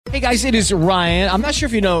Hey guys, it is Ryan. I'm not sure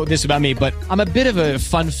if you know this about me, but I'm a bit of a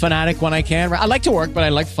fun fanatic when I can. I like to work, but I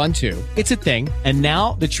like fun too. It's a thing. And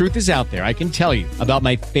now the truth is out there. I can tell you about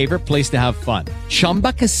my favorite place to have fun.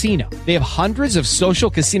 Chumba Casino. They have hundreds of social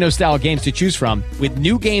casino style games to choose from with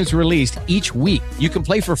new games released each week. You can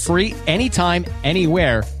play for free anytime,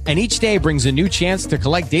 anywhere. And each day brings a new chance to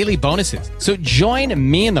collect daily bonuses. So join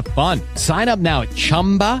me in the fun. Sign up now at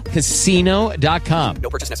ChumbaCasino.com. No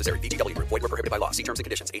purchase necessary. VGW. Void where prohibited by law. See terms and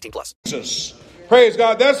conditions. 18+. Jesus. Praise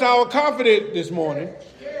God. That's our confidence this morning.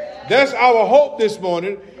 That's our hope this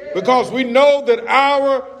morning, because we know that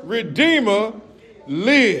our Redeemer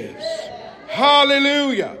lives.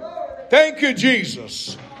 Hallelujah. Thank you,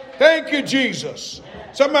 Jesus. Thank you, Jesus.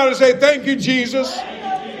 Somebody say, thank you, Jesus.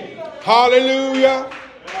 Hallelujah.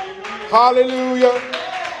 Hallelujah.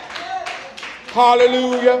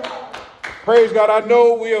 Hallelujah. Praise God. I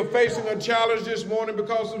know we are facing a challenge this morning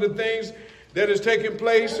because of the things that is taking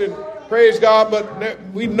place, and praise God, but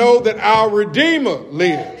we know that our Redeemer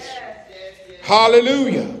lives.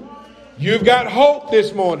 Hallelujah. You've got hope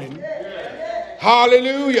this morning.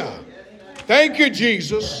 Hallelujah. Thank you,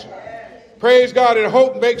 Jesus. Praise God. And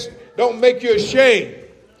hope don't make you ashamed.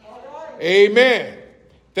 Amen.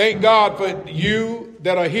 Thank God for you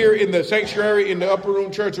that are here in the sanctuary in the Upper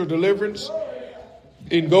Room Church of Deliverance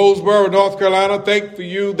in Goldsboro, North Carolina. Thank for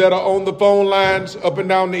you that are on the phone lines up and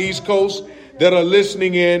down the East Coast that are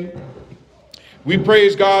listening in. We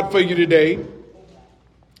praise God for you today.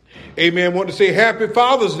 Amen. I want to say happy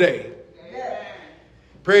Father's Day.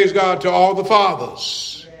 Praise God to all the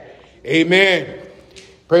fathers. Amen.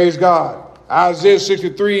 Praise God. Isaiah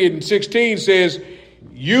 63:16 says,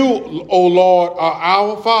 you, O Lord, are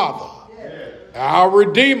our Father, our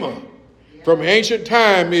Redeemer. From ancient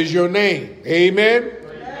time is your name. Amen.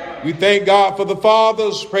 We thank God for the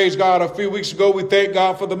fathers. Praise God. A few weeks ago, we thank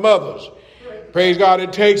God for the mothers. Praise God.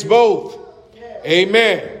 It takes both.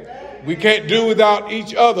 Amen. We can't do without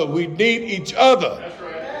each other. We need each other.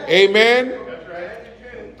 Amen.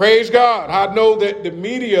 Praise God. I know that the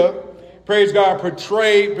media, praise God,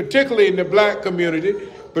 portrayed, particularly in the black community,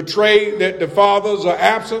 portrayed that the fathers are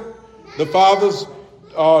absent. The fathers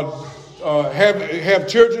have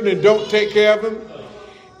children and don't take care of them.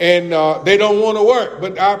 And they don't want to work.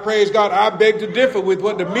 But I praise God, I beg to differ with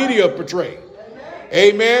what the media portray.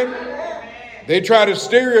 Amen. They try to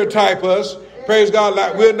stereotype us, praise God,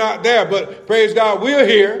 like we're not there. But praise God, we're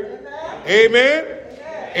here. Amen.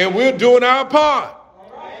 And we're doing our part.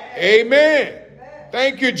 Amen.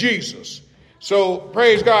 Thank you, Jesus. So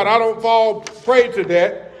praise God, I don't fall prey to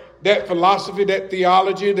that philosophy, that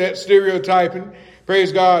theology, that stereotyping.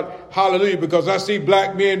 Praise God. Hallelujah. Because I see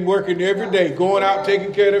black men working every day, going out,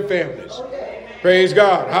 taking care of their families. Praise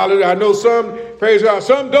God. Hallelujah. I know some, praise God,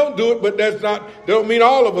 some don't do it, but don't mean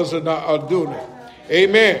all of us are doing it.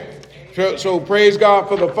 Amen. So praise God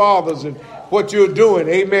for the fathers and what you're doing.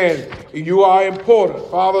 Amen. You are important.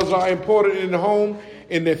 Fathers are important in the home,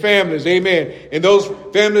 in their families. Amen. In those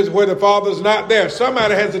families where the father's not there,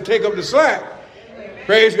 somebody has to take up the slack.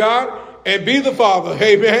 Praise God. And be the father.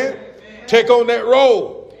 Amen. Take on that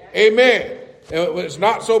role. Amen. It's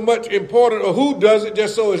not so much important who does it,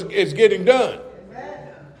 just so it's getting done.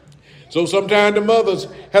 So sometimes the mothers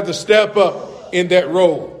have to step up in that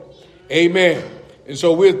role. Amen. And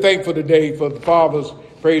so we're thankful today for the fathers.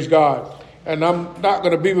 Praise God. And I'm not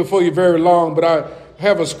going to be before you very long, but I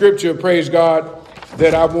have a scripture, praise God,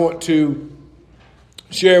 that I want to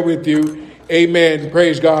share with you. Amen.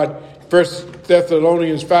 Praise God. 1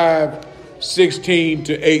 Thessalonians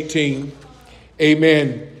 5:16-18.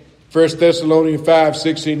 Amen. 1 Thessalonians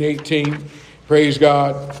 5:16-18. Praise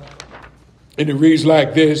God. And it reads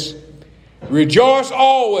like this. Rejoice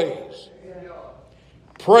always.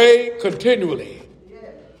 Pray continually.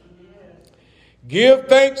 Give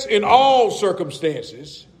thanks in all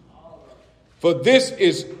circumstances, for this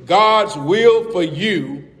is God's will for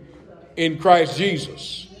you in Christ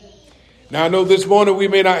Jesus. Now, I know this morning we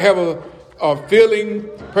may not have a feeling,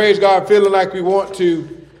 praise God, feeling like we want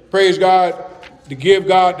to, praise God, to give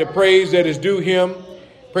God the praise that is due him.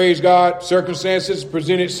 Praise God, circumstances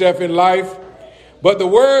present itself in life. But the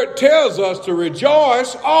word tells us to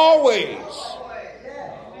rejoice always.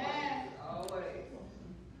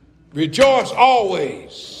 Rejoice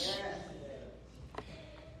always.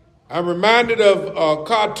 I'm reminded of a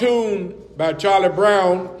cartoon by Charlie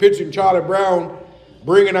Brown, picturing Charlie Brown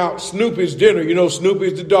bringing out Snoopy's dinner. You know,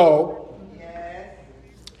 Snoopy's the dog.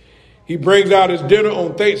 He brings out his dinner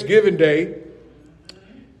on Thanksgiving Day.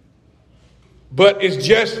 But it's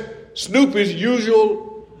just Snoopy's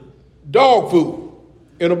usual dog food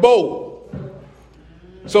in a bowl.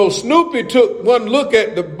 So Snoopy took one look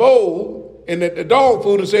at the bowl and at the dog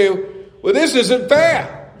food and say, well, this isn't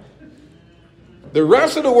fair. The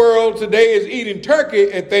rest of the world today is eating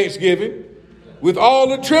turkey at Thanksgiving with all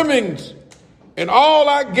the trimmings, and all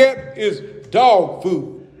I get is dog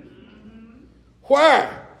food.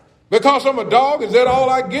 Why? Because I'm a dog? Is that all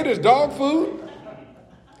I get is dog food?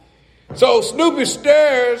 So Snoopy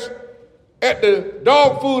stares at the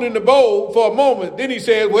dog food in the bowl for a moment. Then he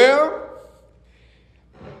says, well,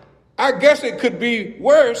 I guess it could be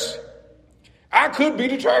worse. I could be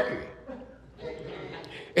the turkey.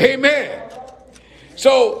 Amen.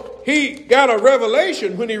 So he got a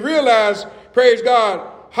revelation when he realized, praise God,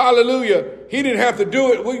 hallelujah, he didn't have to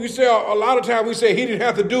do it. We say a lot of times we say he didn't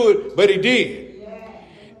have to do it, but he did.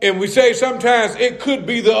 And we say sometimes it could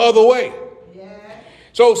be the other way.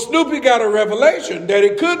 So Snoopy got a revelation that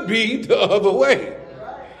it could be the other way.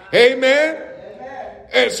 Amen.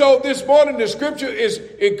 And so this morning the scripture is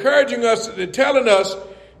encouraging us and telling us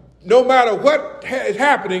no matter what is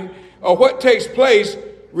happening or what takes place,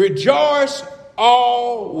 rejoice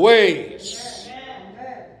always.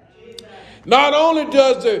 Not only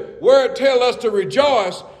does the word tell us to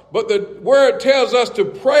rejoice, but the word tells us to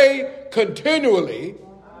pray continually.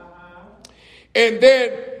 And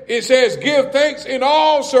then it says, give thanks in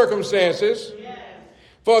all circumstances,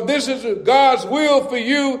 for this is God's will for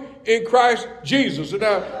you in Christ Jesus. And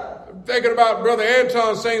now, I'm thinking about Brother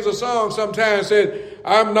Anton sings a song sometimes, said,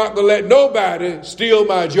 I'm not going to let nobody steal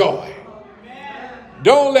my joy.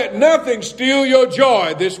 Don't let nothing steal your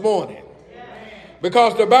joy this morning,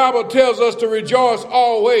 because the Bible tells us to rejoice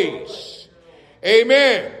always.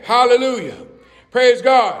 Amen. Hallelujah. Praise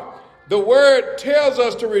God. The word tells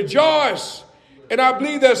us to rejoice. And I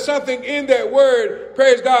believe there's something in that word,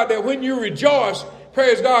 praise God, that when you rejoice,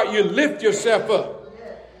 praise God, you lift yourself up.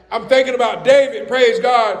 I'm thinking about David, praise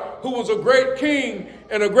God, who was a great king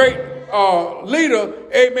and a great leader.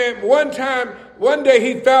 Amen. One day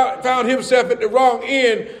he found himself at the wrong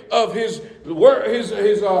end of his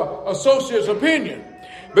associate's opinion,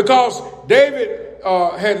 because David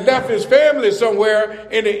had left his family somewhere,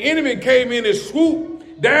 and the enemy came in and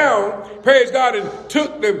swooped down, praise God, and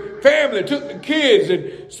took the family, took the kids.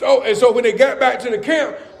 And so when they got back to the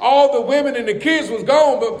camp, all the women and the kids was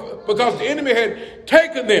gone, but because the enemy had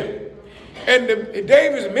taken them. And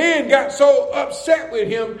David's men got so upset with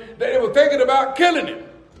him that they were thinking about killing him.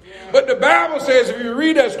 But the Bible says, if you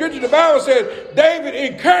read that scripture, the Bible says David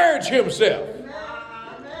encouraged himself.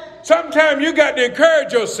 Sometimes you got to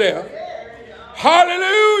encourage yourself.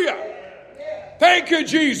 Hallelujah. Thank you,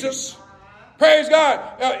 Jesus. Praise God.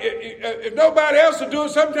 If nobody else will do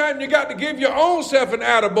it, sometimes you got to give your own self an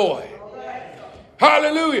attaboy.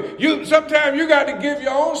 Hallelujah. Sometimes you got to give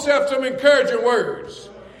your own self some encouraging words.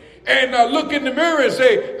 And look in the mirror and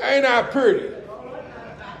say, ain't I pretty?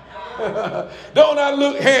 Don't I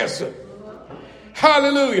look handsome?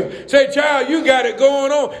 Hallelujah. Say, child, you got it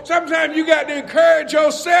going on. Sometimes you got to encourage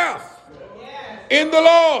yourself in the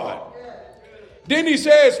Lord. Then he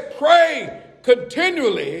says, pray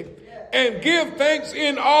continually and give thanks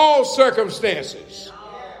in all circumstances,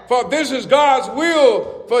 for this is God's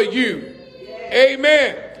will for you.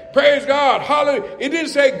 Amen. Praise God. Hallelujah. It didn't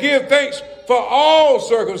say give thanks for all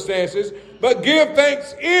circumstances, but give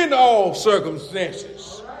thanks in all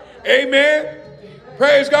circumstances. Amen.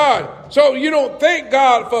 Praise God. So you don't thank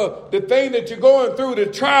God for the thing that you're going through, the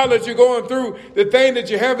trial that you're going through, the thing that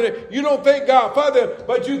you're having. You don't thank God for them,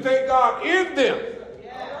 but you thank God in them.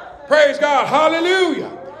 Praise God.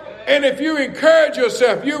 Hallelujah. And if you encourage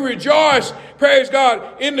yourself, you rejoice, praise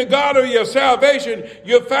God, in the God of your salvation,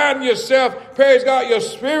 you'll find yourself, praise God, your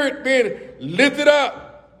spirit being lifted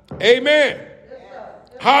up. Amen.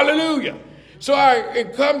 Hallelujah. So I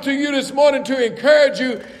come to you this morning to encourage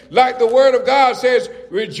you, like the word of God says,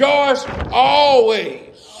 rejoice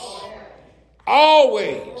always.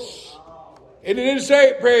 Always. And it didn't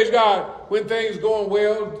say, praise God, when things going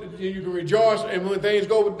well, you can rejoice. And when things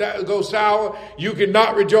go sour, you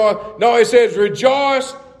cannot rejoice. No, it says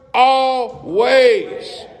rejoice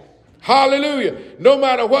always. Hallelujah. No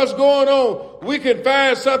matter what's going on, we can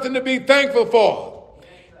find something to be thankful for.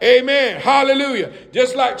 Amen. Hallelujah.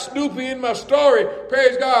 Just like Snoopy in my story,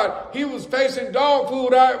 praise God, he was facing dog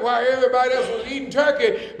food out while everybody else was eating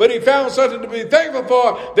turkey, but he found something to be thankful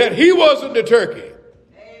for, that he wasn't the turkey.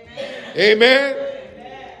 Amen.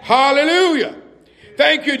 Hallelujah.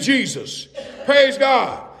 Thank you, Jesus. Praise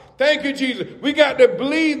God. Thank you, Jesus. We got to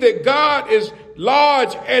believe that God is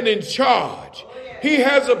large and in charge. He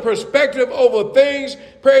has a perspective over things,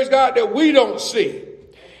 praise God, that we don't see.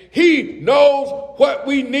 He knows what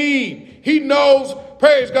we need. He knows,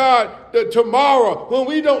 praise God, the tomorrow when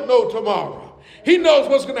we don't know tomorrow. He knows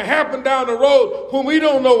what's going to happen down the road when we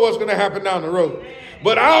don't know what's going to happen down the road.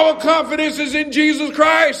 But our confidence is in Jesus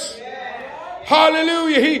Christ.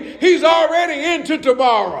 Hallelujah. He's already into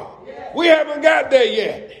tomorrow. We haven't got there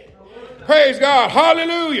yet. Praise God.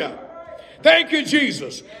 Hallelujah. Thank you,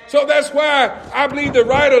 Jesus. So that's why I believe the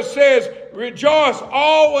writer says, rejoice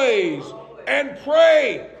always and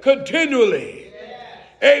pray continually.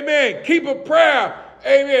 Amen. Keep a prayer.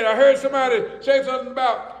 Amen. I heard somebody say something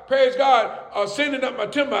about, praise God, sending up my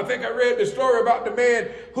timber. I think I read the story about the man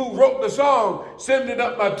who wrote the song, Sending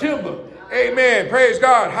Up My Timber. Amen. Praise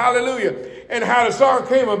God. Hallelujah. And how the song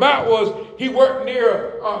came about was he worked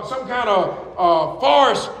near some kind of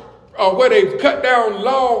forest where they cut down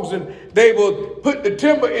logs and they would put the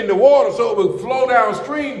timber in the water so it would flow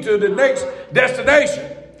downstream to the next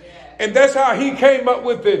destination. And that's how he came up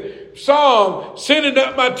with the song, Sending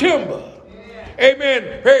Up My Timber.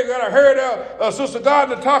 Amen. Praise God. I heard Sister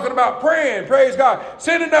Gardner talking about praying. Praise God.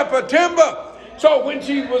 Sending up a timber. So when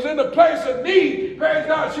she was in a place of need, praise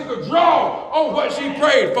God, she could draw on what she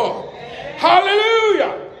prayed for.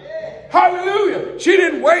 Hallelujah. Hallelujah. She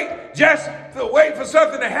didn't wait just to wait for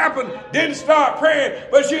something to happen, didn't start praying,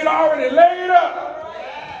 but she had already laid up.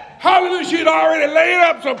 Hallelujah. She had already laid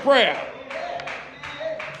up some prayer.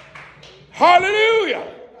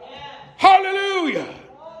 Hallelujah. Hallelujah.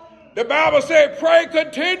 The Bible said pray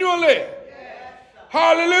continually.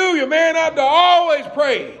 Hallelujah. Man ought to always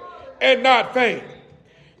pray and not faint,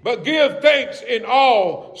 but give thanks in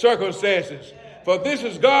all circumstances. For this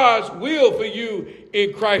is God's will for you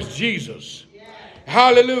in Christ Jesus.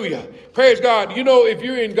 Hallelujah. Praise God. You know, if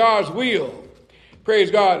you're in God's will, praise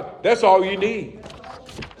God, that's all you need.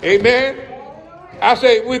 Amen. I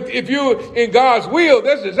say, if you're in God's will,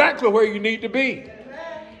 that's exactly where you need to be.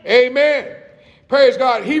 Amen. Praise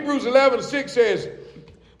God. Hebrews 11:6 says,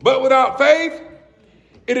 but without faith,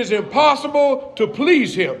 it is impossible to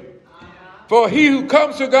please him. For he who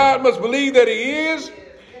comes to God must believe that he is,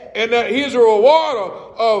 and that he is a rewarder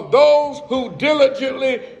of those who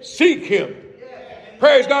diligently seek him.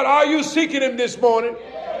 Praise God. Are you seeking him this morning?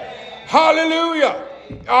 Hallelujah.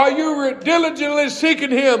 Are you diligently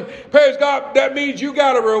seeking him? Praise God. That means you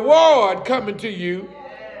got a reward coming to you.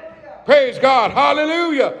 Praise God.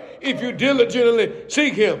 Hallelujah. If you diligently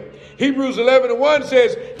seek him. Hebrews 11:1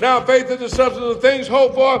 says, now faith is the substance of things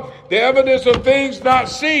hoped for, the evidence of things not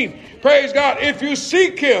seen. Praise God. If you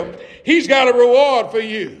seek him, he's got a reward for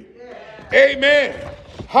you. Amen.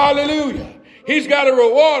 Hallelujah. He's got a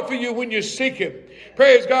reward for you when you seek him.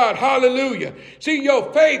 Praise God. Hallelujah. See,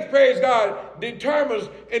 your faith, praise God, determines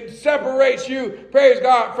and separates you, praise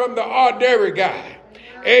God, from the ordinary guy.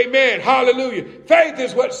 Amen. Hallelujah. Faith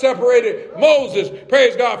is what separated Moses,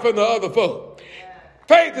 praise God, from the other folk.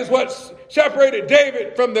 Faith is what separated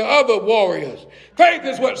David from the other warriors. Faith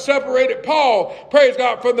is what separated Paul, praise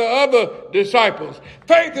God, from the other disciples.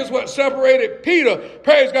 Faith is what separated Peter,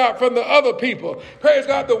 praise God, from the other people. Praise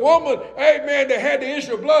God, the woman, amen, that had the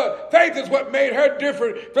issue of blood. Faith is what made her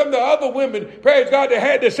different from the other women, praise God, that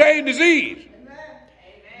had the same disease.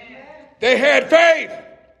 Amen. They had faith.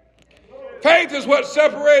 Faith is what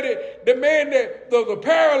separated the man that was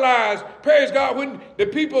paralyzed, praise God, when the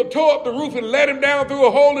people tore up the roof and let him down through a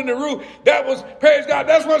hole in the roof. That was, praise God,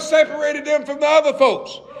 that's what separated them from the other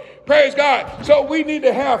folks. Praise God. So we need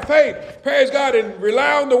to have faith, praise God, and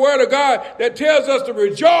rely on the word of God that tells us to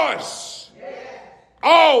rejoice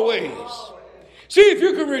always. See, if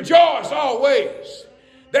you can rejoice always,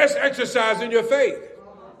 that's exercising your faith.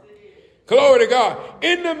 Glory to God.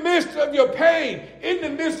 In the midst of your pain, in the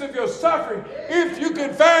midst of your suffering, if you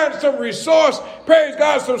can find some resource, praise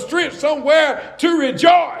God, some strength somewhere to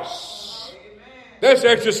rejoice, that's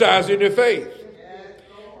exercising your faith.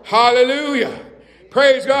 Hallelujah.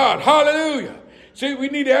 Praise God. Hallelujah. See, we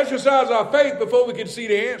need to exercise our faith before we can see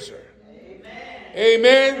the answer.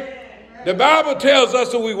 Amen. The Bible tells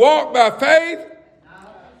us that we walk by faith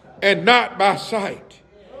and not by sight.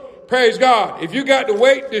 Praise God. If you got to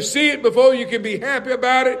wait to see it before you can be happy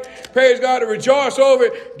about it, praise God, to rejoice over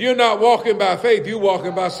it, you're not walking by faith, you're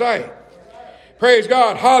walking by sight. Praise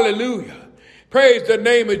God. Hallelujah. Praise the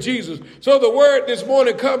name of Jesus. So the word this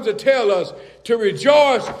morning comes to tell us to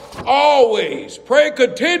rejoice always, pray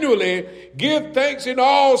continually, give thanks in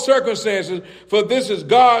all circumstances, for this is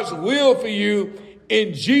God's will for you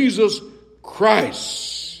in Jesus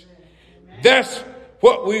Christ. That's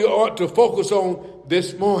what we ought to focus on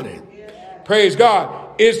this morning. Praise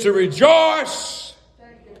God. Is to rejoice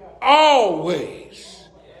always.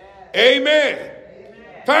 Amen.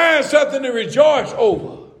 Find something to rejoice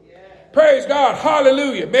over. Praise God.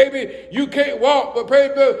 Hallelujah. Maybe you can't walk, but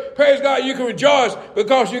praise God, you can rejoice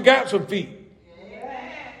because you got some feet.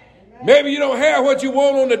 Maybe you don't have what you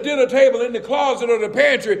want on the dinner table, in the closet, or the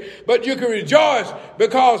pantry, but you can rejoice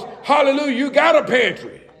because, hallelujah, you got a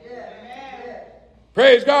pantry.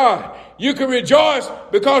 Praise God. You can rejoice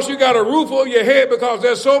because you got a roof over your head, because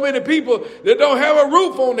there's so many people that don't have a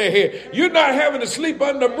roof on their head. You're not having to sleep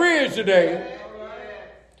under the bridge today.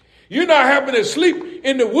 You're not having to sleep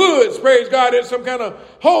in the woods, praise God, in some kind of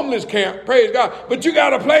homeless camp, praise God. But you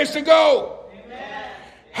got a place to go.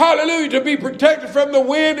 Hallelujah, to be protected from the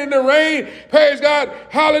wind and the rain. Praise God.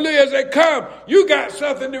 Hallelujah, as they come, you got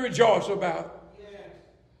something to rejoice about.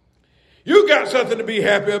 You got something to be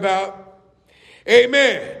happy about.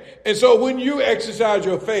 Amen. And so when you exercise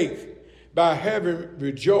your faith by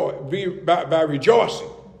by rejoicing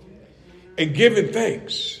and giving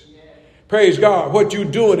thanks, praise God, what you're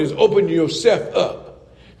doing is opening yourself up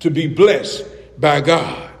to be blessed by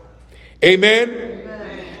God. Amen.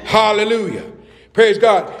 Amen. Hallelujah. Praise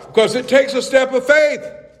God. Because it takes a step of faith,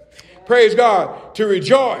 praise God, to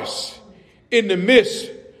rejoice in the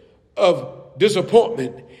midst of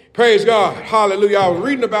disappointment. Praise God. Hallelujah. I was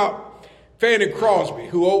reading about Fanny Crosby,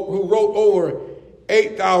 who wrote over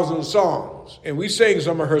 8,000 songs. And we sing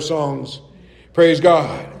some of her songs, praise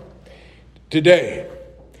God, today.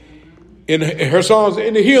 In her songs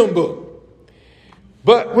in the hymn book.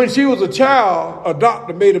 But when she was a child, a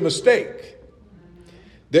doctor made a mistake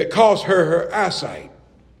that cost her eyesight.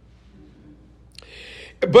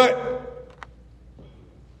 But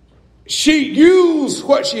she used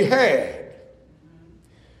what she had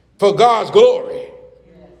for God's glory,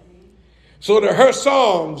 so that her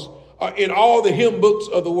songs are in all the hymn books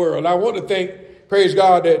of the world. I want to thank, praise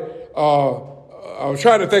God, that I was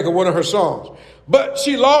trying to think of one of her songs. But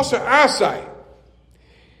she lost her eyesight,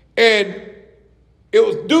 and it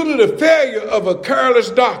was due to the failure of a careless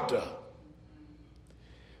doctor.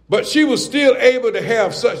 But she was still able to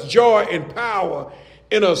have such joy and power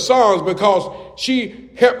in her songs because she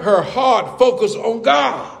kept her heart focused on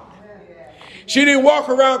God. She didn't walk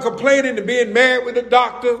around complaining and being mad with the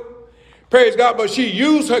doctor, praise God, but she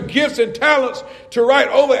used her gifts and talents to write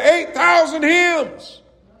over 8,000 hymns.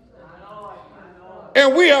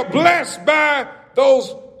 And we are blessed by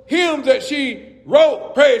those hymns that she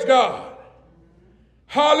wrote, praise God.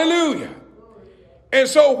 Hallelujah. And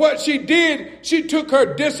so what she did, she took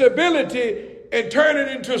her disability and turned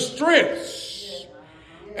it into strengths.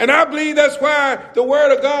 And I believe that's why the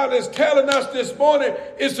word of God is telling us this morning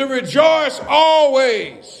is to rejoice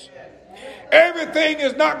always. Everything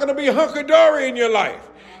is not going to be hunky-dory in your life.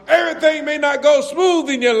 Everything may not go smooth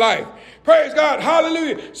in your life. Praise God.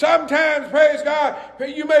 Hallelujah. Sometimes, praise God,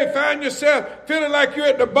 you may find yourself feeling like you're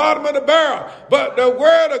at the bottom of the barrel. But the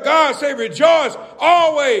word of God says rejoice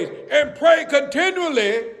always and pray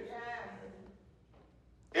continually.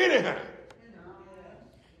 Anyhow.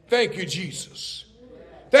 Thank you, Jesus.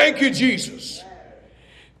 Thank you, Jesus.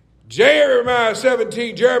 Jeremiah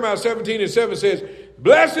 17 and 7 says,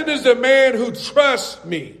 blessed is the man who trusts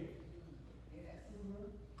me.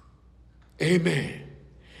 Amen.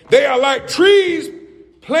 They are like trees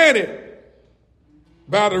planted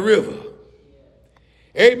by the river.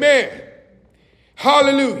 Amen.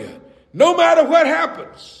 Hallelujah. No matter what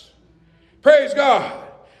happens, praise God,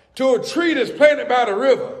 to a tree that's planted by the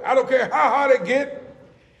river. I don't care how hot it gets.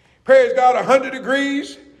 Praise God, 100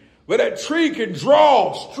 degrees. But that tree can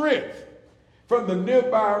draw strength from the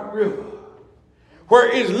nearby river,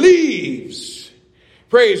 where its leaves,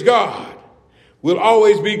 praise God, will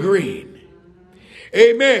always be green.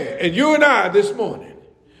 Amen. And you and I this morning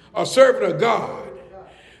are serving a God,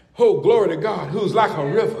 oh, glory to God, who's like a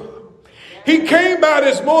river. He came by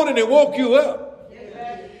this morning and woke you up.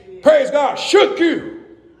 Praise God, shook you.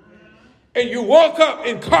 And you woke up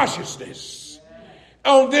in consciousness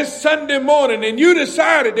on this Sunday morning, and you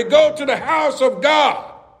decided to go to the house of God.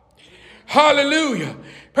 Hallelujah.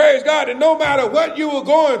 Praise God. And no matter what you were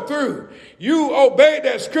going through, you obeyed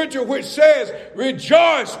that scripture which says,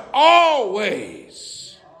 rejoice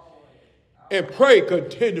always and pray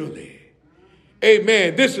continually.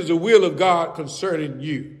 Amen. This is the will of God concerning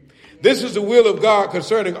you. This is the will of God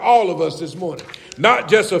concerning all of us this morning. Not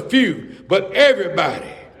just a few, but everybody.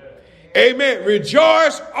 Amen.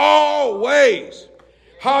 Rejoice always.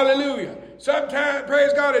 Hallelujah. Sometimes,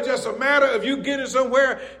 praise God, it's just a matter of you getting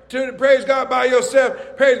somewhere to praise God by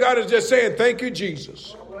yourself. Praise God is just saying, thank you,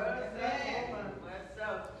 Jesus.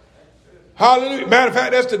 Hallelujah. Matter of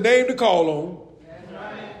fact, that's the name to call on.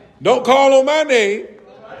 Don't call on my name.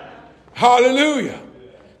 Hallelujah.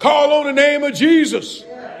 Call on the name of Jesus.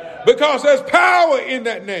 Because there's power in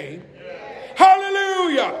that name.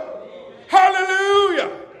 Hallelujah.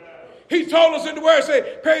 Hallelujah. He told us in the word,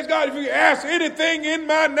 say, praise God, if you ask anything in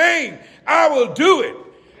my name, I will do it.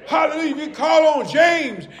 Hallelujah. If you call on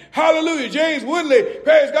James, hallelujah, James Woodley,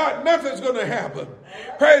 praise God, nothing's going to happen.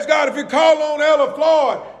 Praise God. If you call on Ella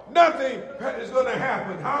Floyd, nothing is going to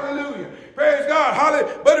happen. Hallelujah. Praise God.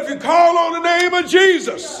 Hallelujah. But if you call on the name of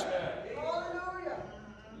Jesus,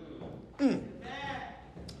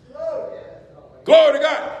 glory to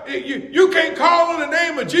God. You can't call on the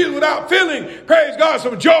name of Jesus without feeling, praise God,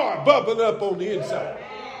 some joy bubbling up on the inside.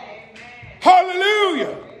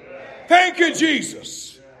 Hallelujah. Thank you,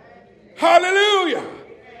 Jesus. Hallelujah.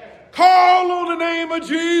 Call on the name of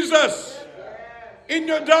Jesus. In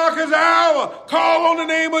your darkest hour, call on the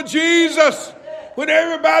name of Jesus. When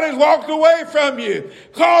everybody's walked away from you,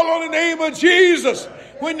 call on the name of Jesus.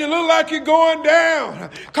 When you look like you're going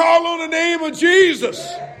down, call on the name of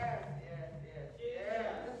Jesus.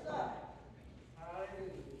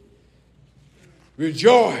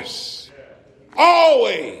 Rejoice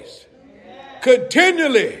always,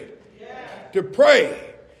 continually to pray.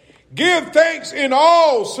 Give thanks in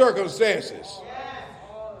all circumstances,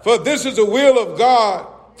 for this is the will of God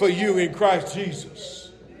for you in Christ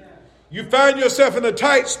Jesus. You find yourself in a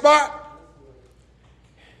tight spot,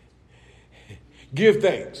 give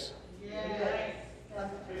thanks.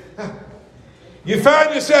 You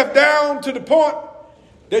find yourself down to the point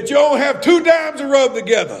that you don't have 2 dimes to rub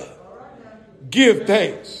together, give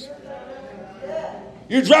thanks.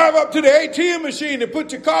 You drive up to the ATM machine and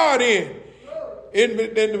put your card in, and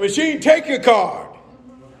the machine take your card.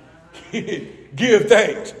 Give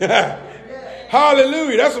thanks.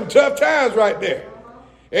 Hallelujah. That's some tough times right there.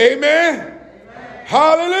 Amen.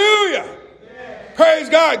 Hallelujah. Praise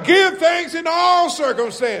God. Give thanks in all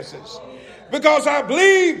circumstances. Because I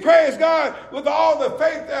believe, praise God, with all the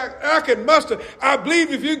faith that I can muster, I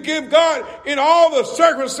believe if you give God in all the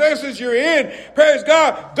circumstances you're in, praise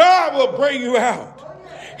God, God will bring you out.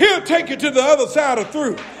 He'll take you to the other side of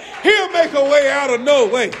through. He'll make a way out of no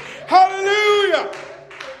way. Hallelujah.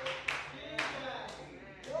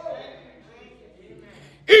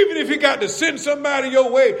 Even if he got to send somebody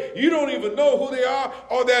your way, you don't even know who they are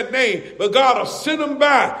or their name, but God will send them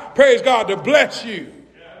by, praise God, to bless you.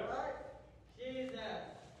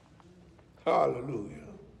 Hallelujah.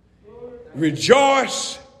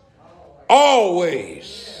 Rejoice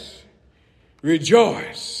always.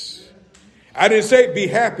 Rejoice. I didn't say be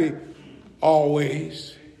happy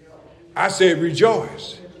always. I said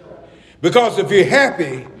rejoice. Because if you're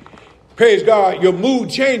happy, praise God, your mood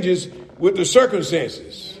changes with the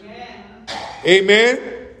circumstances. Amen.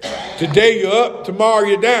 Today you're up, tomorrow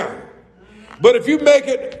you're down. But if you make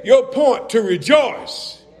it your point to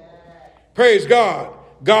rejoice, praise God,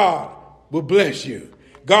 God will bless you.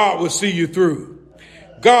 God will see you through.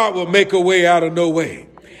 God will make a way out of no way.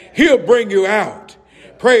 He'll bring you out.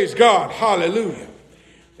 Praise God. Hallelujah.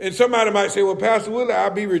 And somebody might say, well, Pastor Willie,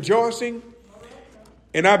 I'll be rejoicing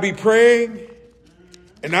and I'll be praying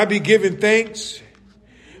and I'll be giving thanks.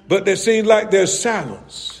 But there seems like there's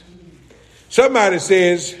silence. Somebody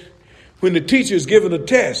says when the teacher is giving a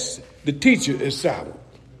test, the teacher is silent.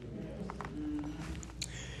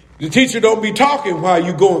 The teacher don't be talking while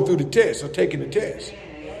you're going through the test or taking the test.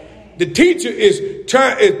 The teacher is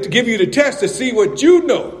trying to give you the test to see what you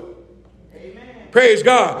know. Amen. Praise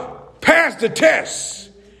God. Pass the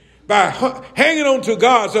test by hanging on to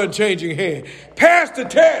God's unchanging hand. Pass the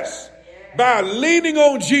test by leaning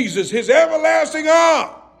on Jesus, his everlasting arm.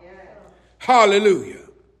 Hallelujah.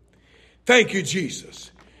 Thank you,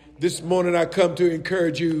 Jesus. This morning I come to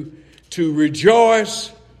encourage you to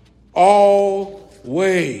rejoice always.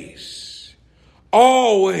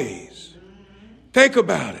 Always. Think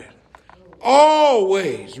about it.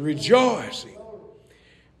 Always rejoicing.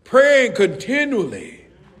 Praying continually.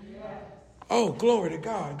 Oh, glory to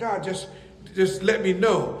God. God, just let me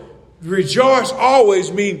know. Rejoice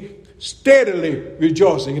always means steadily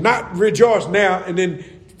rejoicing. Not rejoice now and then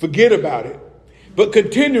forget about it, but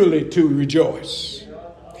continually to rejoice.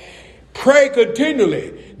 Pray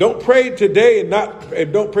continually. Don't pray today and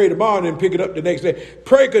don't pray tomorrow and then pick it up the next day.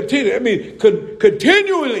 Pray continually. I mean,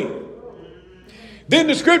 continually. Then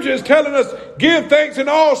the scripture is telling us, give thanks in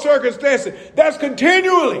all circumstances. That's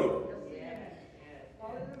continually.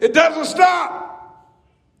 It doesn't stop.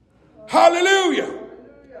 Hallelujah.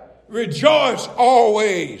 Rejoice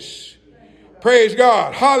always. Praise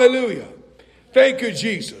God. Hallelujah. Thank you,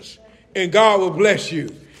 Jesus. And God will bless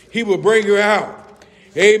you. He will bring you out.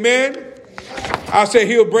 Amen. I say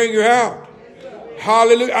he'll bring you out.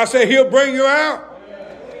 Hallelujah. I say he'll bring you out.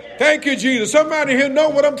 Thank you, Jesus. Somebody here know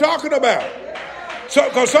what I'm talking about.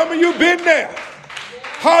 Because some of you been there.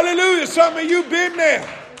 Hallelujah. Some of you been there.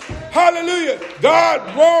 Hallelujah.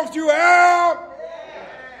 God brought you out.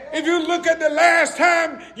 If you look at the last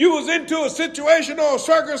time you was into a situation or a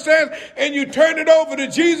circumstance and you turned it over to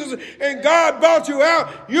Jesus and God brought you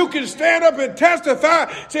out, you can stand up and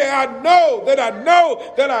testify. Say, I know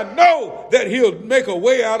that he'll make a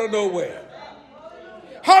way out of no way.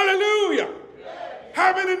 Hallelujah.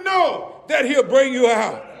 How many know that he'll bring you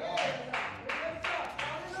out?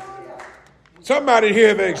 Somebody here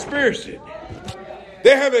have experienced it.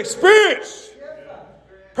 They have experienced,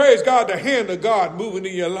 praise God, the hand of God moving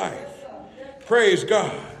in your life. Praise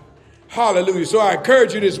God. Hallelujah. So I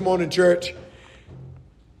encourage you this morning, church,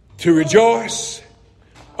 to rejoice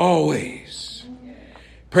always.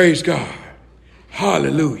 Praise God.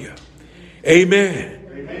 Hallelujah. Amen.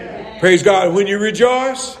 Amen. Praise God. When you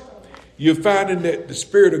rejoice, you're finding that the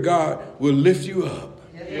Spirit of God will lift you up.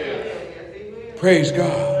 Praise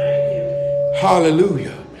God.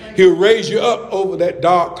 Hallelujah. He'll raise you up over that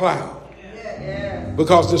dark cloud.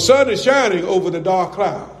 Because the sun is shining over the dark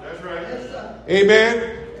cloud.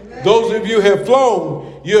 Amen. Those of you who have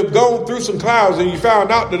flown, you have gone through some clouds and you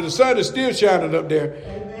found out that the sun is still shining up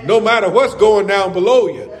there. No matter what's going down below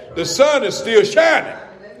you, the sun is still shining.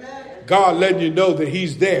 God letting you know that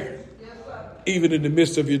he's there, even in the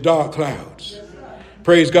midst of your dark clouds.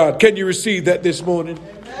 Praise God. Can you receive that this morning?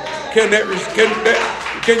 Can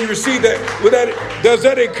you receive that? Does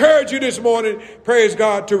that encourage you this morning? Praise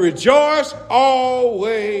God, to rejoice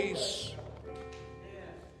always.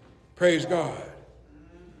 Praise God.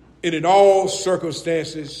 And in all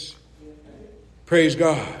circumstances, praise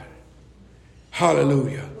God.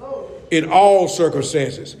 Hallelujah. In all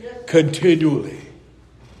circumstances, continually.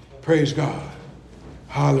 Praise God.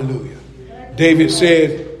 Hallelujah. David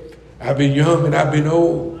said, I've been young and I've been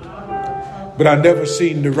old, but I've never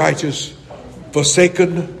seen the righteous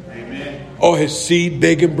forsaken, or his seed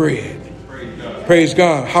begging bread. Praise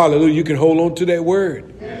God. Hallelujah. You can hold on to that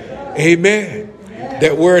word. Amen.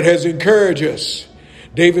 That word has encouraged us.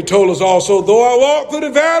 David told us also, though I walk through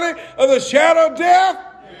the valley of the shadow of death,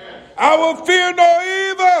 I will fear no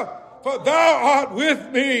evil, for thou art with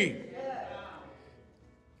me.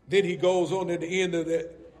 Then he goes on at the end of that,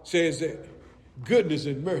 says that goodness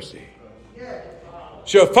and mercy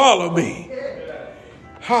shall follow me.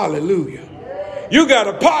 Hallelujah. You got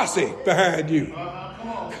a posse behind you.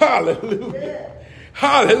 Hallelujah.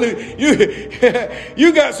 Hallelujah.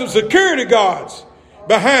 You got some security guards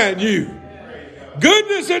behind you.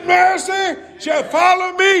 Goodness and mercy shall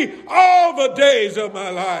follow me all the days of my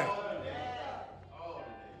life.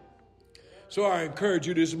 So I encourage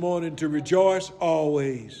you this morning to rejoice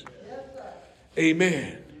always.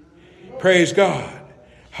 Amen. Praise God.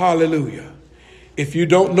 Hallelujah. If you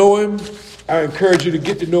don't know him, I encourage you to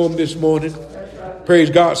get to know him this morning. Praise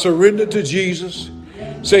God. Surrender to Jesus.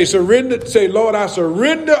 Say, surrender. Say, Lord, I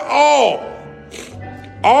surrender all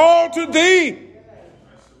to thee.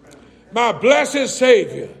 My blessed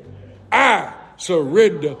Savior, I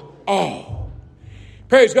surrender all.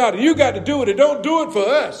 Praise God. You got to do it. And don't do it for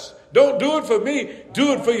us. Don't do it for me.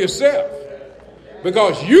 Do it for yourself.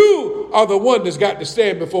 Because you are the one that's got to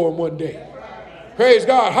stand before him one day. Praise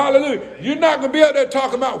God. Hallelujah. You're not going to be out there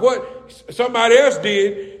talking about what somebody else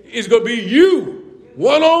did. It's going to be you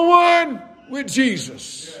one-on-one with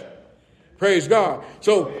Jesus. Praise God.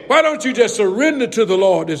 So why don't you just surrender to the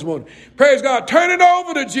Lord this morning? Praise God. Turn it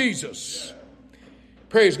over to Jesus.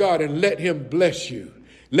 Praise God, and let him bless you.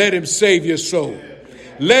 Let him save your soul.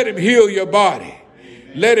 Let him heal your body.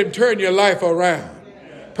 Let him turn your life around.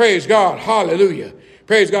 Praise God. Hallelujah.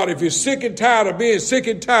 Praise God. If you're sick and tired of being sick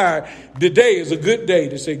and tired, today is a good day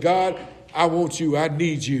to say, God, I want you. I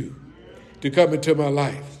need you to come into my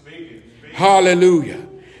life. Hallelujah.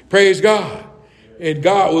 Praise God. And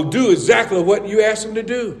God will do exactly what you ask him to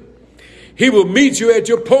do. He will meet you at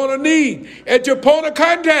your point of need, at your point of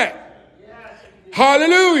contact.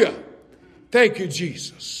 Hallelujah. Thank you,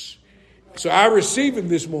 Jesus. So I receive him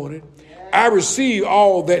this morning. I receive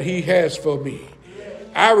all that he has for me.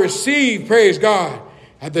 I receive, praise God,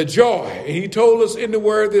 the joy. And he told us in the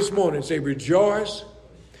word this morning, say, rejoice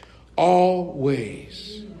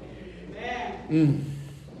always.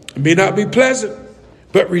 It may not be pleasant,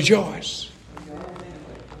 but rejoice.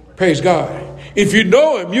 Praise God. If you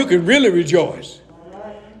know him, you can really rejoice.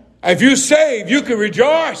 If you're saved, you can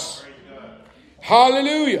rejoice.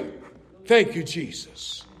 Hallelujah. Thank you,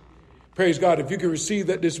 Jesus. Praise God. If you can receive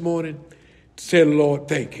that this morning, tell the Lord,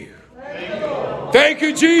 thank you. Thank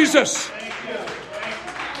you, Jesus.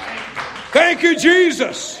 Thank you,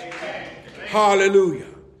 Jesus. Hallelujah.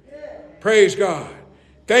 Praise God.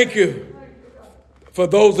 Thank you for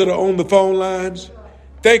those that are on the phone lines.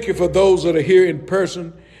 Thank you for those that are here in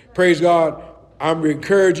person. Praise God. I'm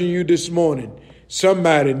encouraging you this morning.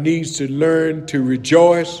 Somebody needs to learn to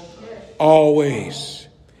rejoice always.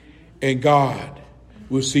 And God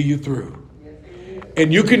will see you through.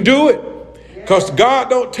 And you can do it. Because God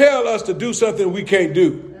don't tell us to do something we can't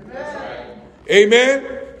do. Amen?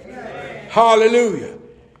 Hallelujah.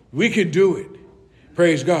 We can do it.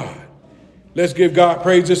 Praise God. Let's give God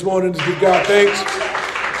praise this morning. Let's give God thanks.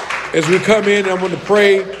 As we come in, I'm going to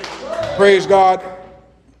pray. Praise God.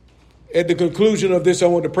 At the conclusion of this, I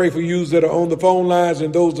want to pray for you that are on the phone lines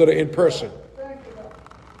and those that are in person.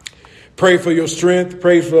 Pray for your strength.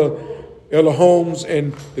 Pray for Ella Holmes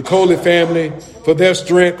and the Coley family for their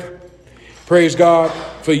strength. Praise God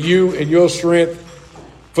for you and your strength,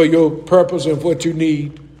 for your purpose and what you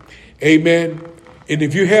need. Amen. And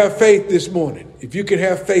if you have faith this morning, if you can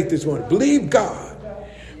have faith this morning, believe God.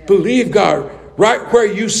 Believe God. Right where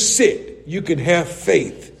you sit, you can have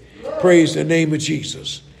faith. Praise the name of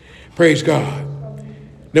Jesus. Praise God.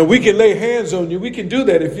 Now we can lay hands on you. We can do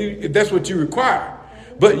that if that's what you require.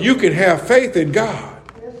 But you can have faith in God.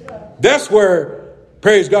 That's where,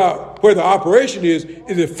 praise God, where the operation is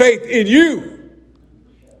the faith in you.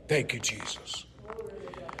 Thank you, Jesus.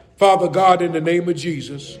 Father God, in the name of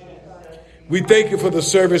Jesus, we thank you for the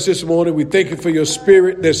service this morning. We thank you for your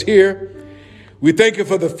spirit that's here. We thank you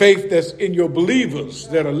for the faith that's in your believers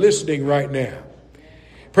that are listening right now.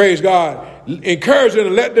 Praise God. Encourage them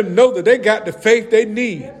and let them know that they got the faith they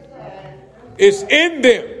need. It's in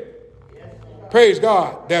them. Praise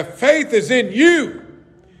God. That faith is in you.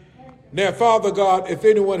 Now, Father God, if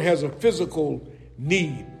anyone has a physical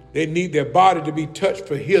need, they need their body to be touched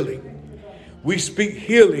for healing. We speak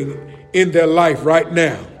healing in their life right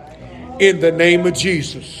now. In the name of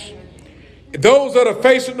Jesus. Those that are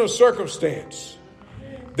facing a circumstance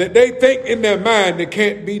that they think in their mind that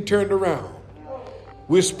can't be turned around.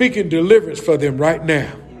 We're speaking deliverance for them right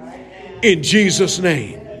now. In Jesus'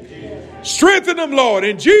 name. Strengthen them, Lord,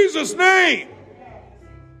 in Jesus' name.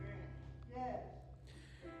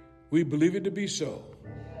 We believe it to be so.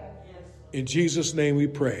 In Jesus' name we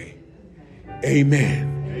pray.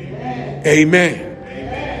 Amen. Amen.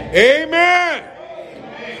 Amen. Amen.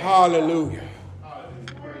 Amen. Hallelujah.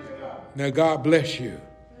 Now God bless you.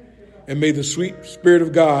 And may the sweet Spirit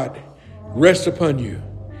of God rest upon you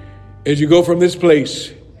as you go from this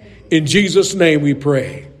place. In Jesus' name we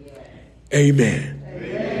pray. Amen.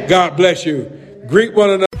 Amen. God bless you. Greet one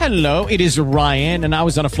another. Hello, it is Ryan, and I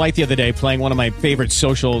was on a flight the other day playing one of my favorite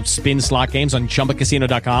social spin slot games on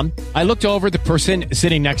ChumbaCasino.com. I looked over at the person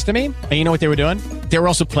sitting next to me, and you know what they were doing? They were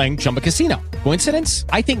also playing Chumba Casino. Coincidence?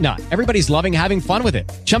 I think not. Everybody's loving having fun with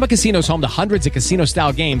it. Chumba Casino is home to hundreds of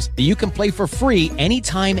casino-style games that you can play for free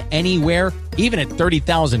anytime, anywhere, even at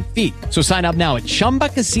 30,000 feet. So sign up now at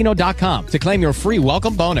ChumbaCasino.com to claim your free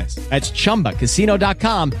welcome bonus. That's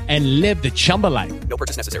ChumbaCasino.com and live the Chumba life. No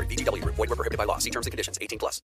purchase necessary. VGW Group. Void where prohibited by law. See terms and conditions. 18+.